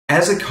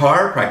As a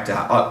chiropractor,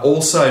 I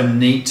also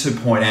need to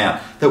point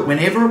out that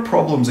whenever a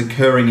problem's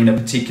occurring in a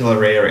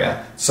particular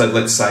area, so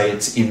let's say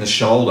it's in the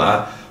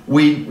shoulder,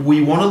 we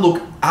want to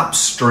look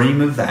upstream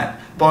of that.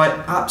 By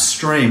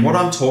upstream, what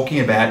I'm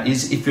talking about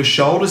is if your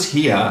shoulder's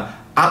here,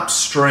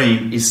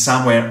 upstream is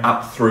somewhere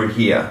up through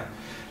here.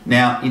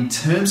 Now, in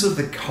terms of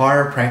the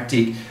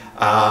chiropractic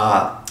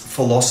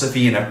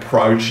philosophy and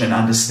approach and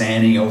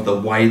understanding of the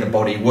way the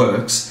body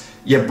works,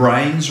 your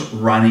brain's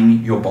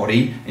running your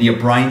body, and your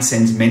brain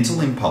sends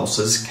mental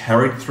impulses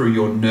carried through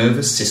your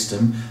nervous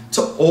system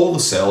to all the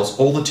cells,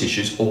 all the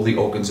tissues, all the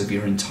organs of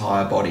your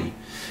entire body.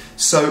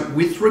 So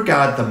with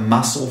regard to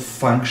muscle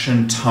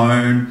function,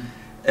 tone,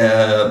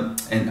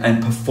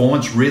 and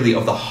performance really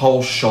of the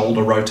whole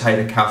shoulder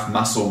rotator cuff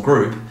muscle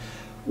group,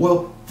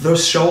 well, the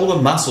shoulder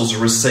muscles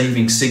are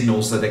receiving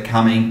signals that are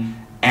coming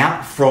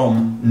out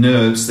from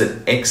nerves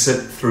that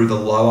exit through the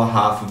lower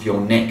half of your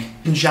neck.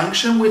 In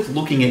conjunction with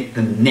looking at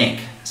the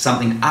neck,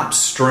 something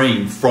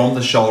upstream from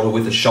the shoulder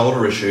with a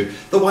shoulder issue,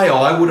 the way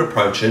I would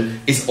approach it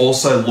is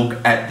also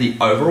look at the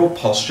overall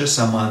posture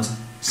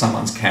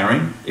someone's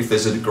carrying. If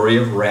there's a degree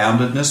of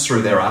roundedness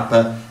through their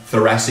upper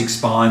thoracic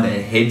spine,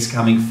 their head's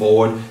coming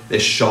forward, their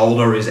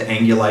shoulder is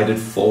angulated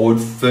forward,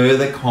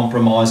 further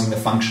compromising the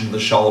function of the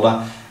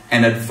shoulder,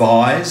 and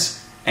advise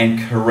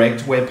and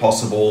correct where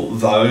possible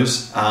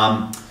those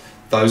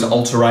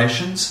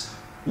alterations.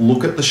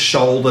 Look at the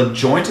shoulder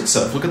joint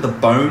itself, look at the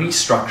bony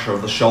structure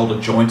of the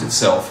shoulder joint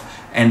itself,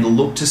 and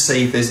look to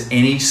see if there's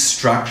any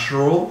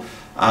structural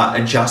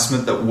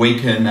adjustment that we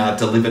can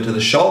deliver to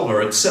the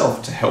shoulder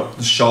itself to help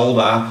the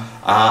shoulder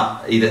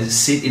either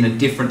sit in a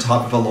different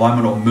type of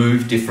alignment or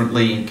move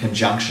differently in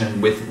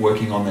conjunction with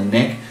working on the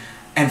neck.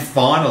 And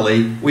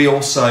finally, we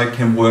also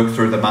can work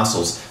through the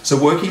muscles. So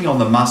working on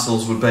the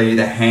muscles would be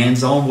either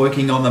hands-on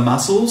working on the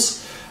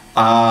muscles,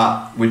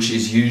 which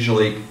is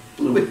usually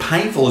a little bit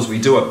painful as we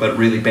do it, but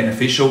really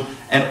beneficial,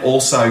 and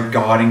also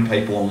guiding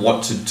people on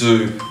what to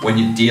do when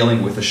you're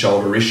dealing with a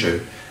shoulder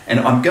issue. And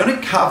I'm going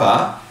to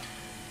cover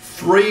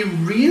 3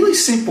 really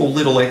simple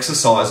little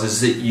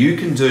exercises that you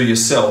can do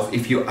yourself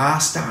if you are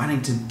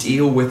starting to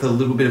deal with a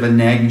little bit of a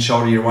nagging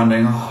shoulder. You're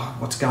wondering, oh,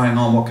 what's going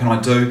on? What can I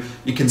do?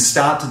 You can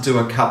start to do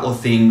a couple of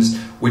things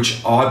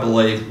which I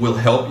believe will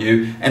help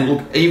you. And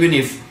look, even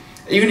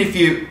if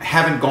you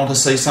haven't gone to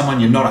see someone,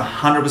 you're not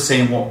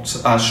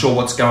 100% sure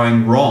what's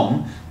going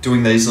wrong,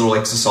 doing these little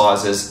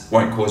exercises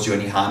won't cause you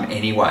any harm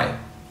anyway.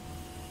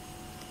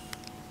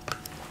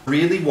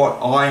 Really what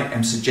I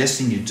am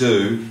suggesting you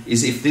do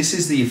is, if this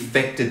is the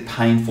affected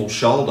painful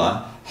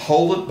shoulder,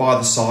 hold it by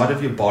the side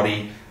of your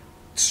body,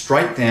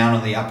 straight down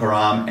on the upper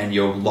arm and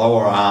your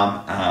lower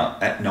arm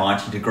at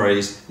 90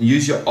 degrees.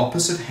 Use your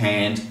opposite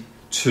hand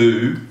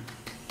to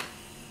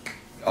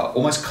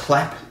almost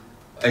clap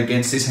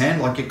against this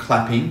hand like you're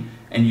clapping,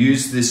 and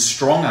use this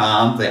strong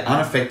arm, the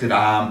unaffected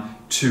arm,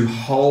 to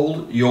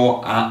hold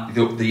your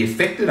the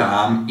affected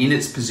arm in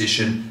its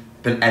position,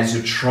 but as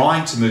you're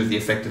trying to move the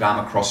affected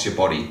arm across your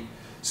body.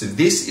 So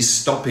this is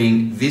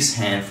stopping this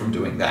hand from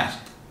doing that.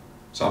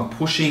 So I'm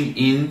pushing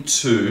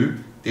into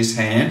this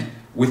hand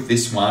with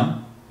this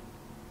one.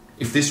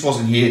 If this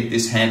wasn't here,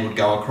 this hand would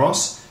go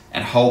across,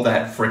 and hold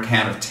that for a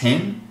count of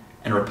 10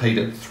 and repeat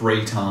it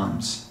 3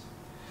 times.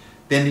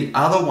 Then the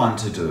other one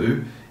to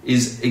do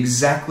is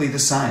exactly the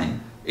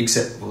same,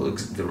 except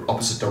the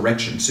opposite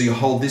direction. So you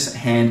hold this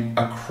hand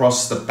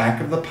across the back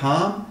of the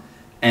palm,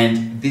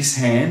 and this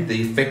hand,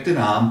 the affected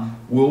arm,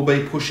 will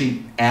be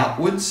pushing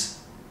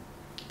outwards,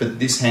 but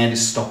this hand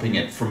is stopping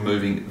it from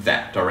moving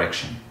that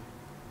direction.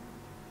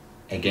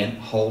 Again,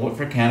 hold it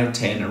for a count of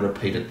 10 and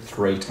repeat it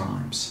 3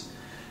 times.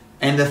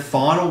 And the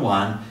final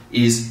one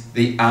is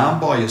the arm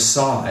by your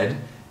side.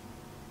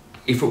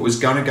 If it was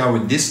going to go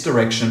in this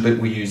direction, but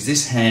we use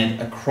this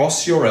hand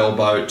across your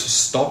elbow to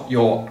stop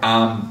your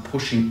arm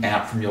pushing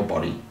out from your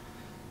body.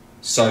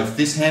 So if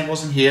this hand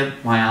wasn't here,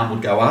 my arm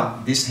would go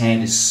up. This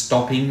hand is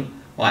stopping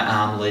my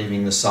arm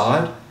leaving the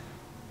side.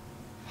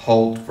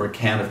 Hold for a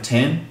count of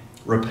 10,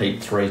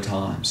 repeat 3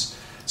 times.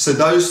 So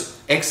those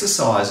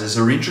exercises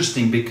are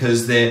interesting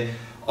because they're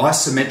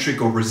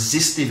isometric or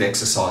resistive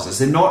exercises.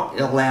 They're not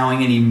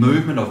allowing any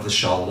movement of the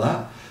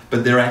shoulder,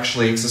 but they're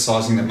actually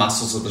exercising the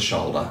muscles of the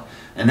shoulder.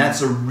 And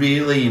that's a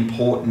really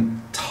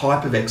important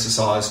type of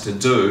exercise to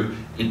do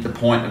at the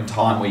point in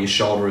time where your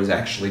shoulder is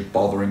actually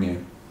bothering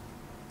you.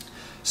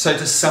 So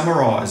to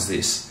summarize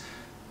this,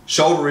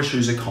 shoulder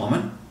issues are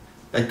common.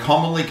 They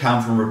commonly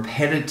come from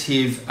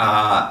repetitive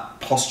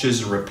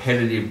postures and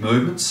repetitive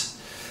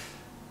movements.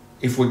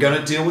 If we're going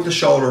to deal with the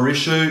shoulder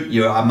issue,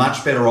 you are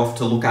much better off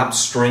to look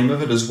upstream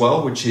of it as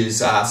well, which is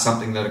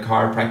something that a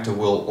chiropractor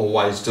will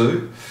always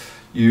do.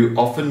 You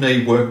often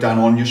need work done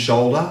on your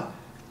shoulder,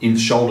 in the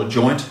shoulder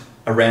joint,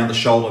 around the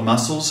shoulder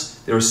muscles.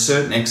 There are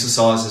certain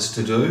exercises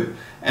to do,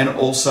 and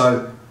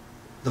also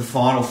the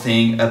final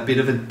thing, a bit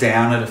of a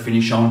downer to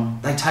finish on,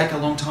 they take a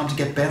long time to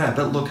get better.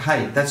 But look,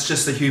 hey, that's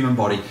just the human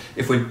body.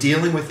 If we're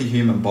dealing with the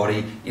human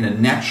body in a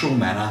natural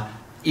manner,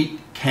 it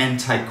can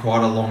take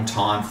quite a long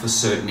time for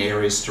certain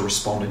areas to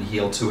respond and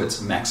heal to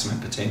its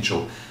maximum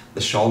potential.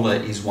 the shoulder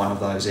is one of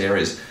those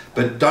areas.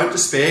 But don't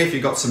despair if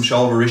you've got some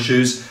shoulder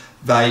issues.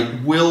 They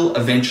will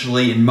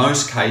eventually, in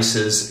most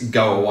cases,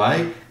 go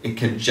away. It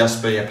can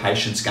just be a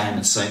patience game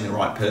and seeing the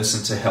right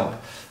person to help.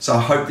 So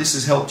I hope this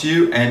has helped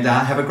you, and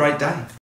have a great day.